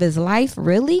years of his life,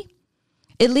 really?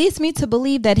 It leads me to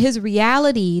believe that his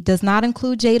reality does not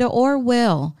include Jada or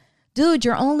Will. Dude,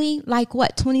 you're only like,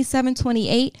 27,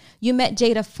 28? You met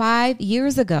Jada 5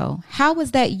 years ago. How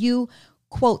was that you,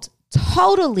 quote,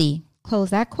 totally, close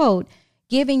that quote,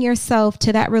 giving yourself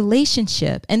to that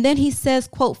relationship? And then he says,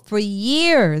 quote, for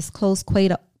years, close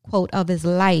quote, of his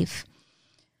life.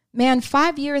 Man,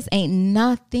 5 years ain't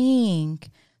nothing.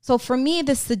 So for me,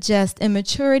 this suggests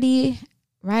immaturity,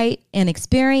 right, and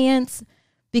experience,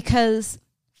 because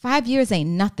 5 years ain't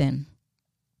nothing.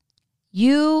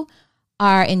 You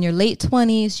are in your late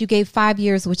 20s, you gave 5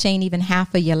 years, which ain't even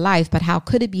half of your life. But how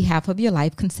could it be half of your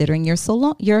life considering you're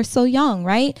so young,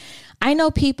 right? I know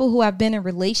people who have been in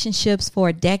relationships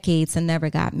for decades and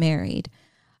never got married.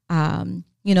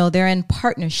 They're in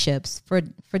partnerships for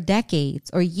decades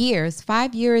or years.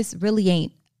 5 years really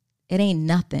ain't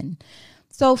nothing.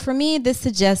 So for me, this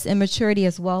suggests immaturity,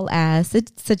 as well as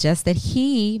it suggests that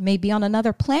he may be on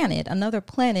another planet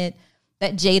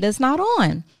that Jada's not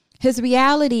on. His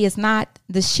reality is not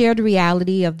the shared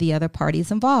reality of the other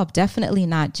parties involved. Definitely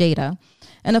not Jada.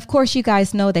 And of course, you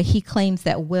guys know that he claims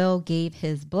that Will gave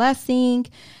his blessing.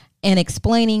 And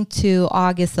explaining to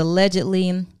August,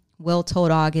 allegedly, Will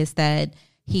told August that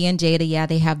he and Jada,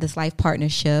 they have this life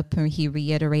partnership. And he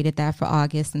reiterated that for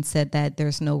August and said that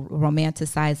there's no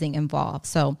romanticizing involved.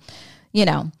 So,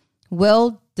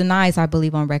 Will denies, I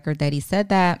believe on record, that he said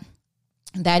that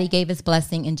he gave his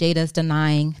blessing, and Jada's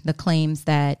denying the claims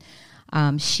that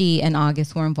she and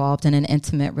August were involved in an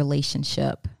intimate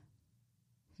relationship.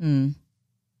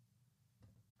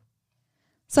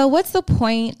 So what's the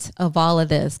point of all of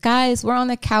this? Guys, we're on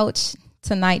the couch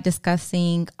tonight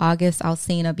discussing August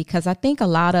Alsina because I think a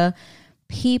lot of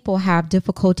people have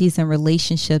difficulties in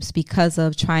relationships because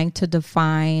of trying to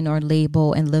define or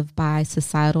label and live by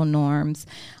societal norms.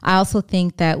 I also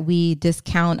think that we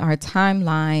discount our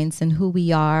timelines and who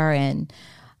we are and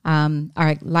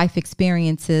our life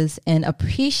experiences, and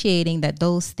appreciating that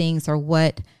those things are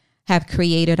what have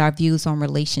created our views on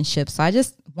relationships. So I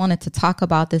just wanted to talk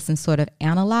about this and sort of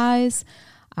analyze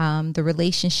the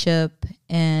relationship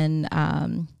and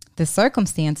the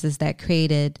circumstances that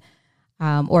created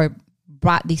or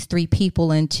brought these three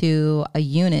people into a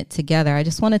unit together. I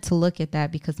just wanted to look at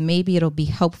that because maybe it'll be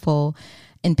helpful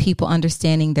in people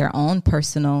understanding their own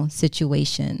personal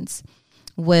situations.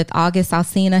 With August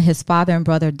Alsina, his father and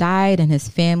brother died, and his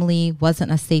family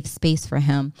wasn't a safe space for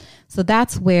him. So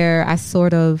that's where I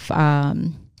sort of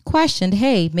questioned,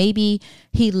 hey, maybe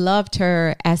he loved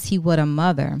her as he would a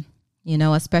mother, you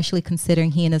know, especially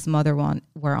considering he and his mother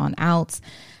were on outs.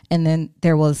 And then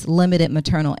there was limited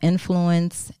maternal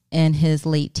influence in his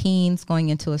late teens going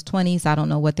into his 20s. I don't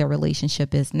know what their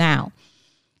relationship is now.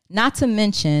 Not to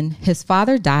mention his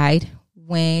father died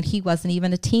when he wasn't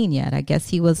even a teen yet. I guess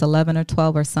he was 11 or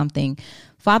 12 or something.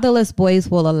 Fatherless boys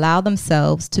will allow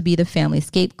themselves to be the family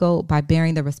scapegoat by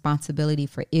bearing the responsibility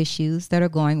for issues that are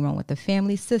going wrong with the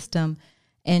family system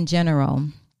in general.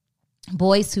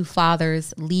 Boys whose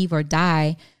fathers leave or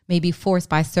die may be forced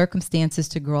by circumstances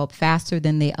to grow up faster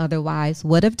than they otherwise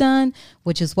would have done,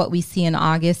 which is what we see in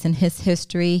August in his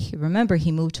history. Remember,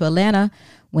 he moved to Atlanta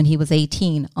when he was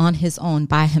 18 on his own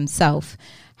by himself.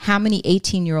 How many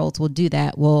 18-year-olds will do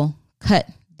that? Will cut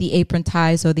the apron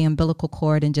ties or the umbilical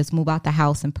cord and just move out the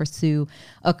house and pursue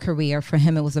a career? For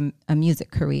him, it was a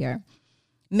music career.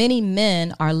 Many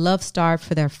men are love-starved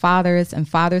for their fathers and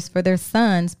fathers for their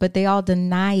sons, but they all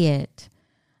deny it.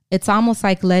 It's almost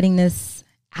like letting this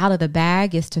out of the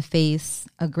bag is to face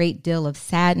a great deal of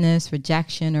sadness,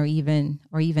 rejection, or even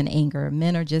anger.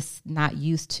 Men are just not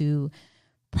used to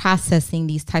processing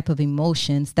these type of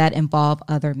emotions that involve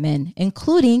other men,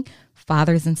 including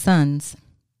fathers and sons.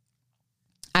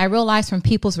 I realized from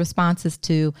people's responses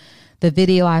to the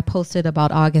video I posted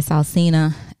about August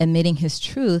Alsina admitting his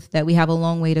truth that we have a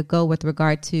long way to go with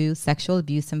regard to sexual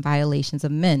abuse and violations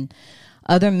of men.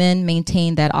 Other men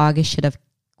maintain that August should have,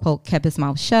 quote, kept his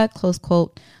mouth shut, close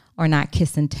quote, or not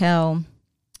kiss and tell.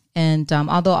 And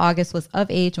although August was of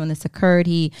age when this occurred,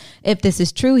 if this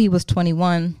is true, he was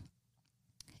 21.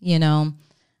 You know,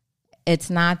 it's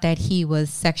not that he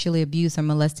was sexually abused or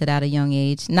molested at a young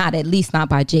age, at least not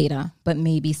by Jada, but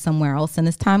maybe somewhere else in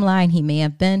his timeline he may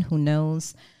have been, who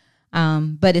knows.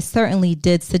 But it certainly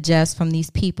did suggest from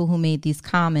these people who made these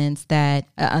comments that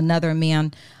another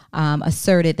man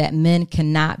asserted that men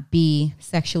cannot be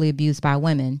sexually abused by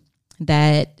women,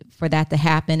 that for that to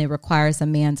happen, it requires a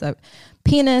man's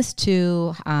penis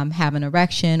to have an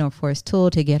erection or for his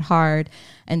tool to get hard.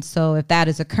 And so if that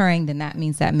is occurring, then that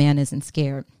means that man isn't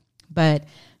scared. But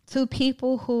to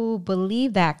people who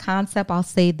believe that concept, I'll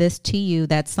say this to you,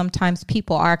 that sometimes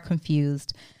people are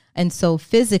confused. And so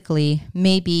physically,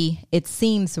 maybe it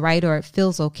seems right or it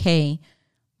feels okay,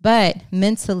 but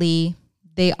mentally,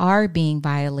 they are being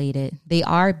violated. They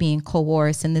are being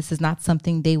coerced, and this is not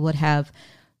something they would have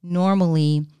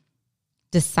normally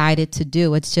decided to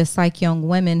do. It's just like young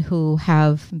women who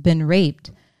have been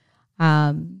raped.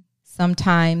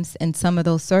 Sometimes in some of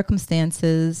those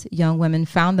circumstances, young women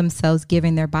found themselves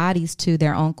giving their bodies to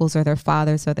their uncles or their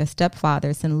fathers or their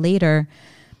stepfathers. And later,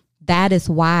 that is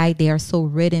why they are so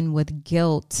ridden with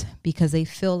guilt, because they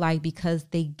feel like because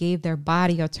they gave their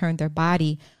body or turned their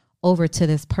body over to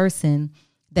this person,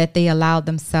 that they allowed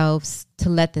themselves to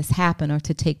let this happen or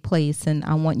to take place. And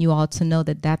I want you all to know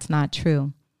that that's not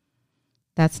true.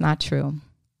 That's not true.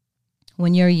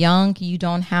 When you're young, you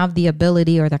don't have the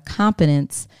ability or the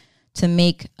competence to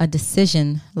make a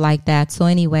decision like that. So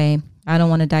anyway, I don't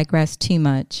want to digress too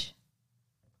much.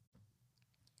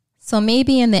 So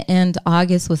maybe in the end,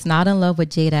 August was not in love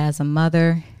with Jada as a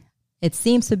mother. It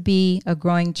seems to be a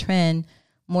growing trend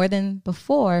more than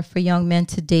before for young men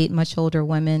to date much older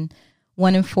women.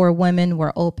 1 in 4 women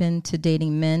were open to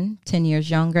dating men 10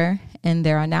 years younger, and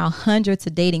there are now hundreds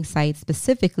of dating sites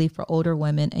specifically for older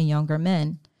women and younger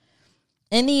men.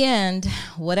 In the end,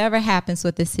 whatever happens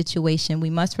with this situation, we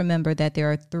must remember that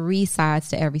there are 3 sides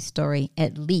to every story,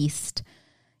 at least.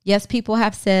 Yes, people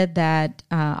have said that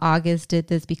August did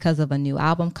this because of a new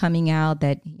album coming out,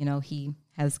 that, you know, he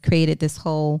has created this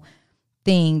whole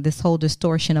thing, this whole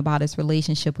distortion about his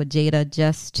relationship with Jada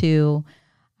just to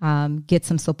get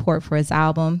some support for his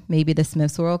album. Maybe the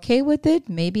Smiths were okay with it.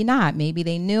 Maybe not. Maybe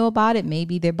they knew about it.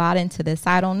 Maybe they bought into this.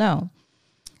 I don't know.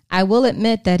 I will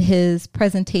admit that his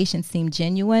presentation seemed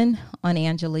genuine on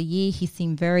Angela Yee. He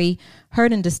seemed very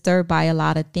hurt and disturbed by a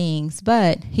lot of things,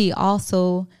 but he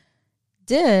also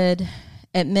did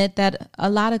admit that a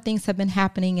lot of things have been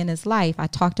happening in his life. I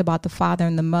talked about the father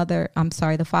and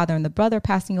the brother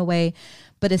passing away,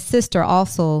 but his sister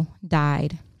also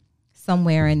died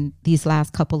somewhere in these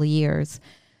last couple of years.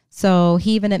 So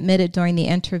he even admitted during the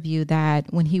interview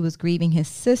that when he was grieving his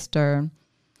sister,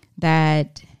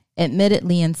 that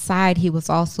admittedly inside he was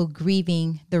also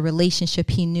grieving the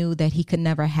relationship he knew that he could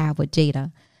never have with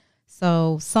Jada.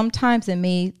 So sometimes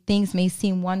things may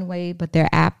seem one way, but they're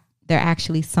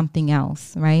actually something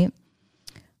else, right?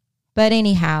 But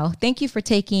anyhow, thank you for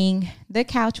taking the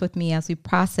couch with me as we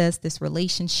process this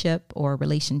relationship or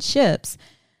relationships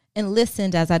and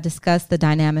listened as I discussed the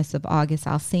dynamics of August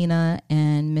Alsina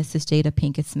and Mrs. Jada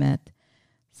Pinkett Smith.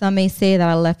 Some may say that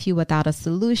I left you without a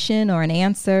solution or an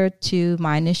answer to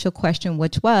my initial question,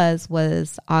 which was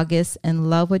August in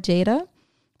love with Jada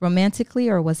romantically,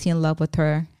 or was he in love with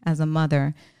her as a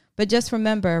mother? But just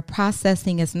remember,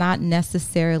 processing is not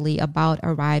necessarily about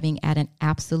arriving at an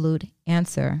absolute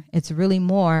answer. It's really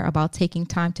more about taking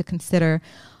time to consider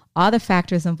all the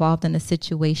factors involved in the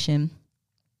situation,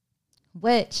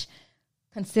 which,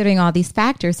 considering all these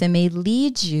factors, it may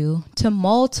lead you to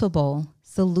multiple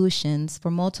solutions for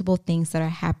multiple things that are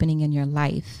happening in your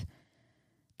life.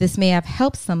 This may have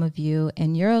helped some of you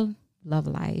in your love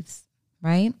lives,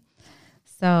 right?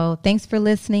 So thanks for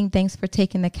listening. Thanks for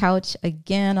taking the couch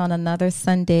again on another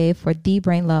Sunday for the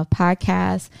Brain Love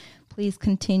Podcast. Please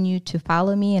continue to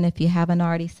follow me. And if you haven't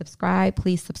already subscribed,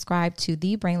 please subscribe to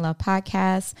the Brain Love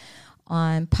Podcast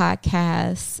on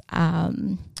podcast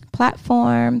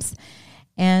platforms.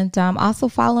 And also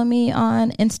follow me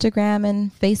on Instagram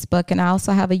and Facebook. And I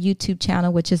also have a YouTube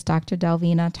channel, which is Dr.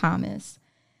 Delvina Thomas.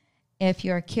 If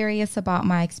you're curious about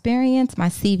my experience, my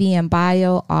CV and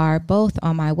bio are both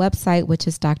on my website, which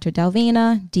is Dr.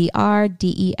 Delvina,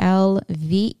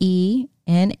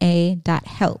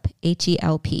 DrDelvena.help,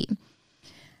 H-E-L-P.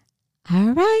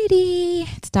 All righty.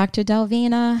 It's Dr.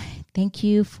 Delvina. Thank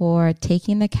you for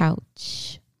taking the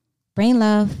couch. Brain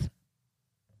love.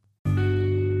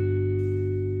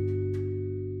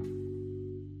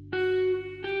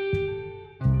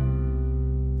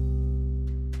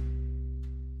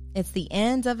 It's the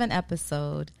end of an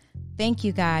episode. Thank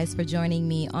you guys for joining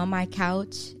me on my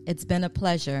couch. It's been a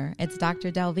pleasure. It's Dr.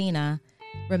 Delvina.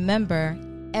 Remember,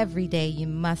 every day you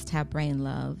must have brain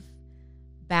love.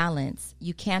 Balance.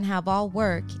 You can't have all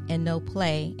work and no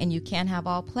play, and you can't have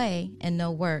all play and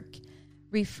no work.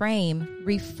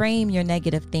 Reframe your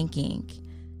negative thinking.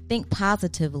 Think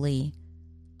positively.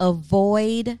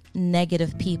 Avoid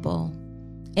negative people.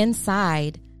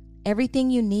 Inside,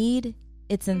 everything you need,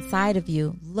 it's inside of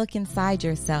you. Look inside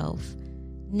yourself.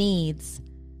 Needs.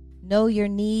 Know your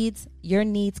needs. Your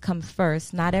needs come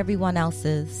first, not everyone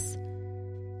else's.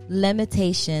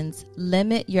 Limitations.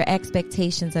 Limit your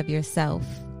expectations of yourself.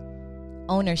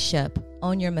 Ownership.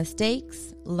 Own your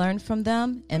mistakes, learn from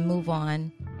them, and move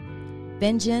on.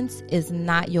 Vengeance is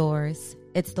not yours.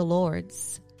 It's the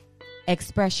Lord's.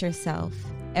 Express yourself.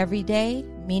 Every day,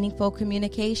 meaningful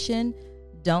communication.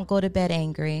 Don't go to bed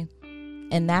angry.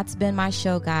 And that's been my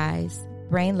show, guys.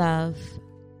 Brain love.